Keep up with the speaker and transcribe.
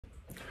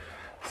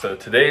So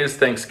today is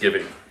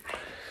Thanksgiving.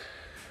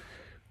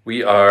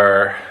 We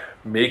are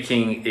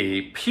making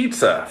a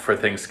pizza for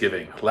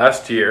Thanksgiving.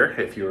 Last year,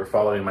 if you were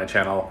following my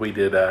channel, we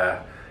did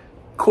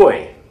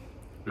koi.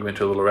 We went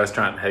to a little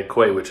restaurant and had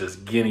koi, which is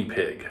guinea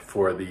pig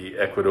for the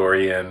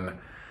Ecuadorian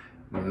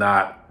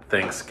not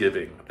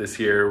Thanksgiving. This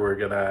year we're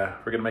gonna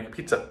make a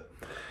pizza.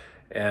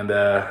 And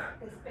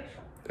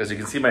as you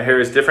can see, my hair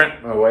is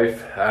different. My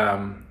wife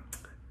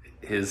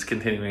is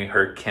continuing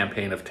her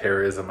campaign of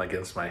terrorism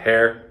against my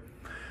hair.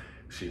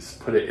 She's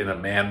put it in a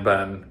man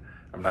bun.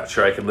 I'm not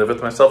sure I can live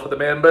with myself with a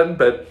man bun,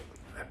 but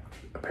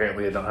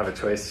apparently I don't have a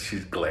choice.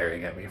 She's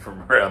glaring at me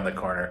from around the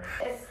corner.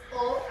 That's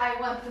all I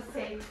want to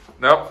say.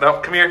 No,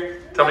 come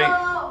here. Tell me.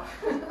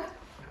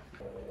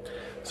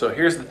 So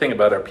here's the thing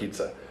about our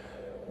pizza.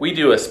 We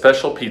do a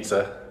special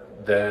pizza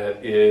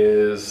that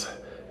is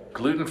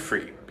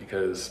gluten-free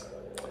because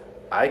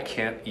I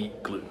can't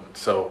eat gluten.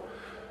 So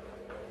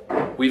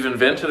we've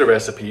invented a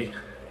recipe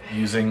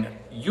using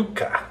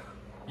yuca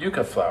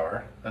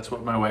flour. That's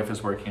what my wife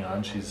is working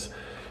on. She's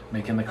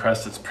making the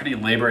crust. It's pretty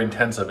labor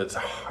intensive. It's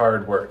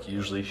hard work.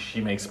 Usually she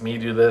makes me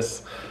do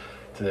this.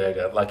 Today I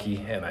got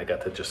lucky and I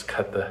got to just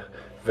cut the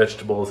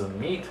vegetables and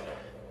meat,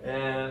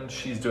 and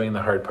she's doing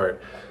the hard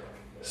part.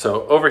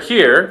 So over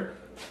here,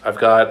 I've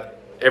got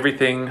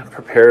everything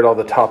prepared, all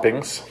the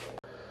toppings.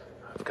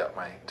 I've got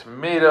my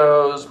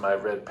tomatoes, my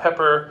red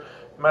pepper,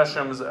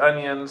 mushrooms,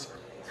 onions.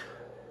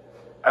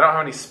 I don't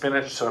have any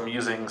spinach, so I'm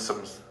using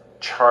some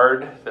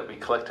chard that we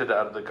collected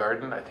out of the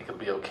garden. I think it'll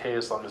be okay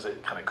as long as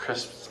it kind of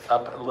crisps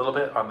up a little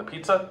bit on the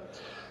pizza.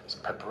 Some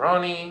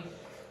pepperoni,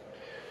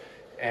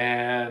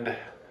 and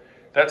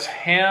that's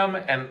ham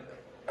and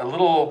a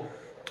little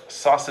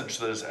sausage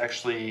that is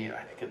actually,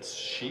 I think it's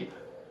sheep,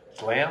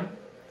 it's lamb.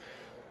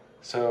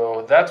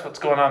 So that's what's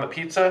going on the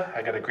pizza.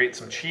 I gotta grate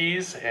some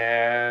cheese,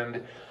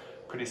 and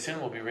pretty soon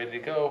we'll be ready to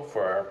go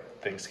for our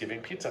Thanksgiving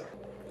pizza.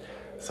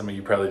 Some of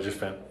you probably just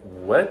went,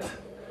 what?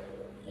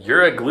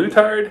 You're a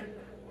glutard?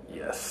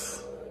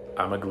 Yes,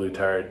 I'm a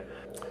glutard.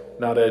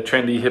 Not a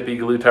trendy hippie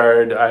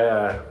glutard.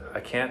 I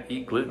can't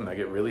eat gluten. I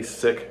get really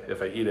sick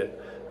if I eat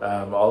it.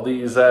 All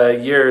these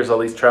years, all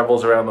these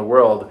travels around the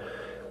world,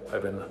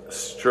 I've been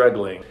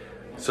struggling.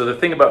 So the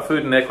thing about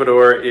food in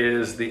Ecuador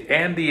is the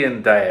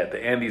Andean diet,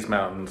 the Andes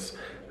Mountains.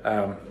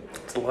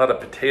 It's a lot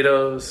of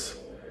potatoes.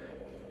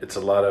 It's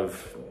a lot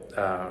of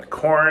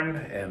corn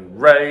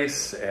and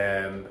rice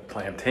and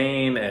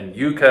plantain and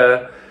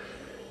yuca.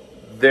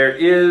 There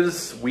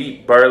is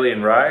wheat, barley,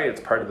 and rye.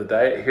 It's part of the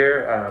diet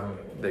here.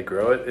 They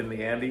grow it in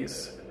the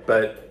Andes,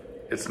 but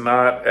it's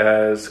not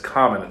as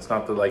common. It's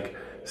not the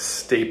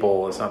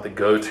staple. It's not the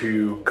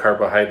go-to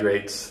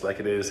carbohydrates like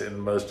it is in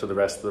most of the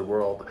rest of the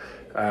world.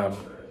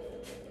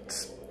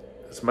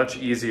 It's much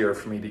easier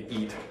for me to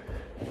eat.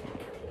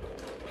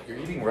 You're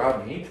eating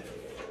raw meat?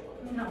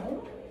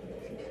 No.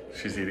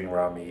 She's eating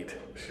raw meat.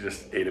 She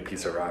just ate a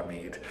piece of raw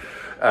meat.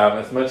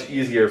 It's much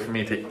easier for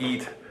me to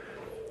eat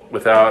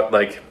without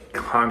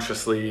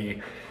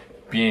consciously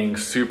being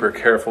super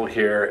careful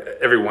here.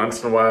 Every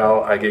once in a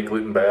while I get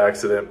gluten by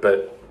accident,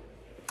 but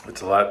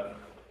it's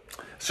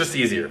just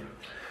easier.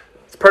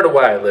 It's part of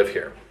why I live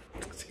here.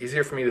 It's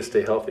easier for me to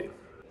stay healthy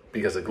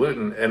because of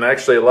gluten, and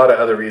actually a lot of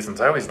other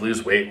reasons. I always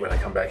lose weight when I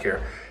come back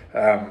here.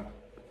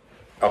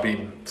 I'll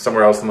be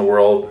somewhere else in the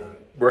world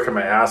working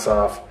my ass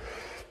off.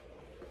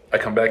 I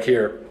come back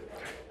here,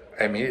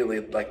 I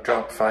immediately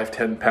drop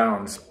 5-10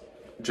 pounds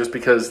just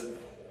because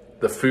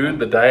the food,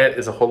 the diet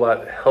is a whole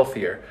lot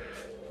healthier.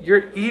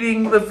 You're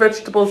eating the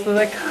vegetables that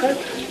I cut.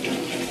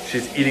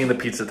 She's eating the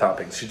pizza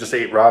toppings. She just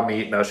ate raw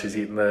meat. Now she's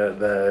eating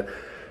the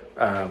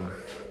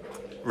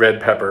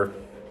red pepper.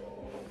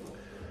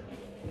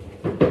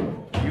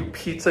 You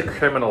pizza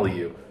criminal,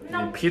 you.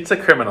 No. You pizza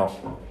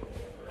criminal.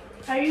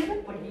 Are you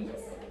the police?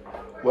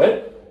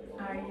 What?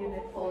 Are you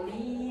the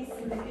police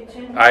in the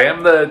kitchen? I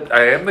am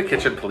the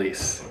kitchen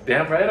police.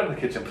 Damn right I'm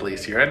the kitchen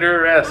police. You're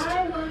under arrest.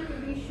 I want to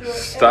be sure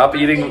Stop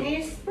eating.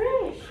 Everything is fresh.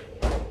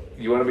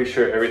 You want to be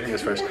sure everything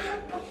is fresh,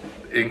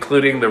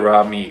 including the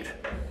raw meat.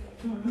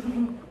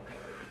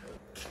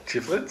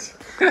 Chiflets?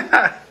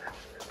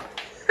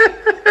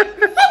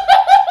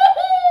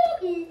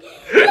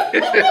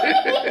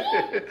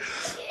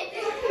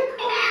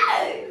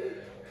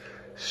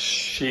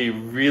 She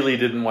really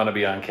didn't want to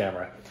be on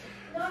camera.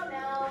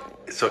 No.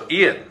 So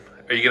Ian,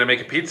 are you going to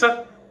make a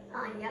pizza?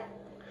 Yep.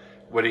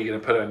 What are you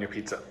going to put on your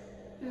pizza?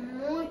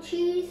 More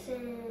cheese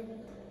and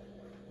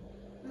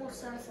more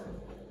salsa.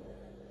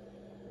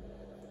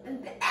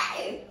 And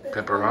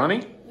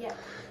Pepperoni? Yeah.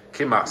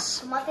 ¿Qué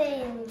más?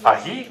 Tomate and...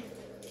 Ají?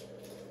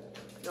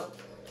 No.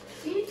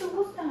 Sí, te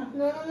gusta.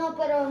 No,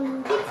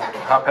 pero pizza.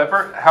 Hot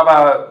pepper? How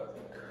about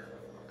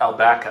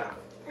albahaca?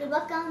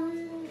 Albahaca,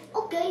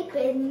 okay,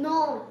 pero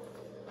no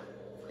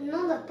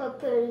de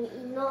pepper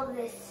y no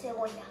de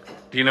cebolla.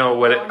 Do you know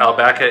what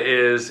albahaca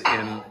is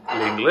in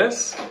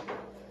English?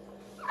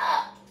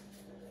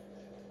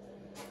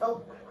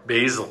 Oh.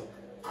 Basil.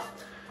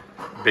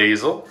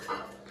 Basil.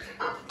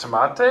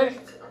 Tomate.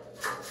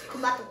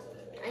 Tomato.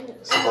 Onion.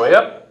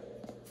 Cebolla.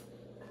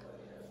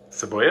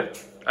 Cebolla.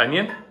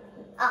 Onion.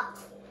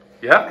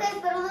 Yeah?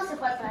 Ok, pero no hace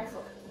falta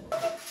eso.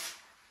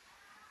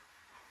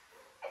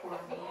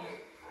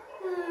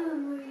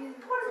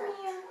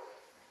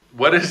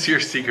 What is your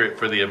secret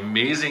for the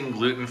amazing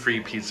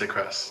gluten-free pizza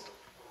crust?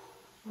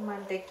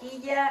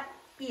 Mantequilla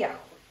y ajo.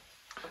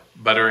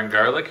 Butter and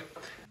garlic?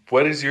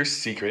 What is your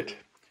secret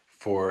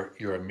for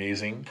your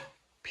amazing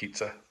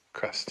pizza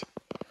crust?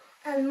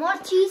 And more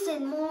cheese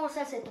and more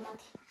salsa de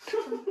tomate.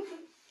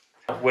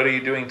 What are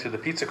you doing to the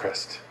pizza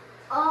crust?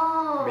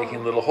 Oh.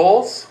 Making little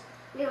holes?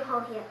 Little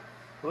hole here.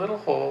 Little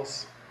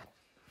holes.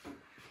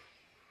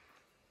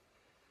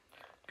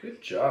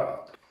 Good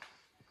job.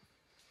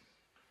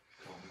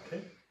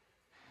 Okay.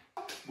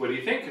 What do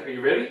you think? Are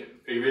you ready?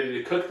 Are you ready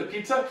to cook the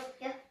pizza?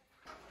 Yeah.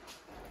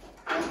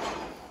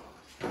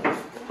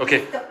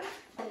 Okay.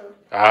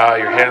 Ah,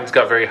 your hands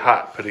got very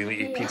hot putting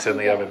the pizza in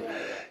the oven.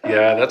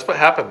 Yeah, that's what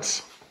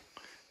happens.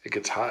 It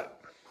gets hot.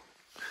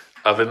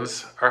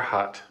 Ovens are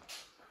hot.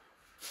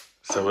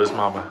 So is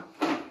Mama.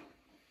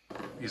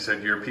 You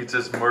said your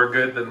pizza's more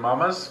good than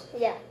Mama's?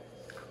 Yeah.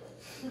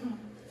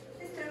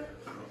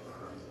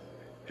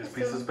 His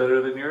pizza's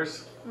better than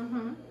yours?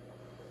 Mm-hmm.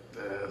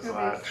 That's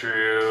not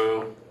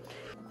true.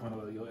 What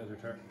about you,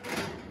 editor?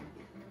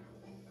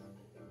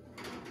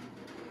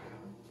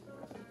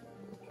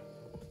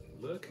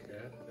 Look at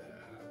that.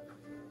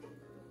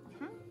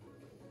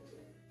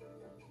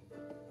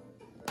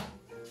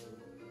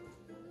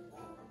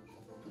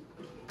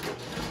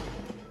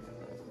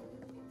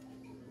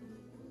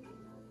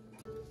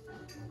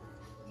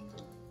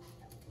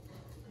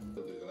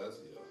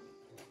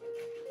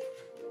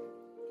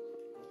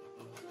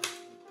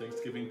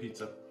 Thanksgiving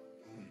pizza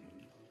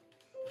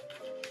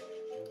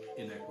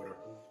in Ecuador.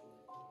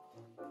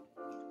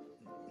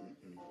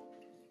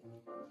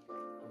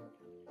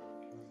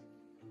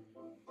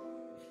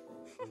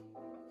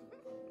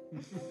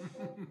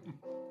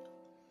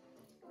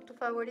 Tu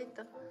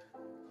favorito.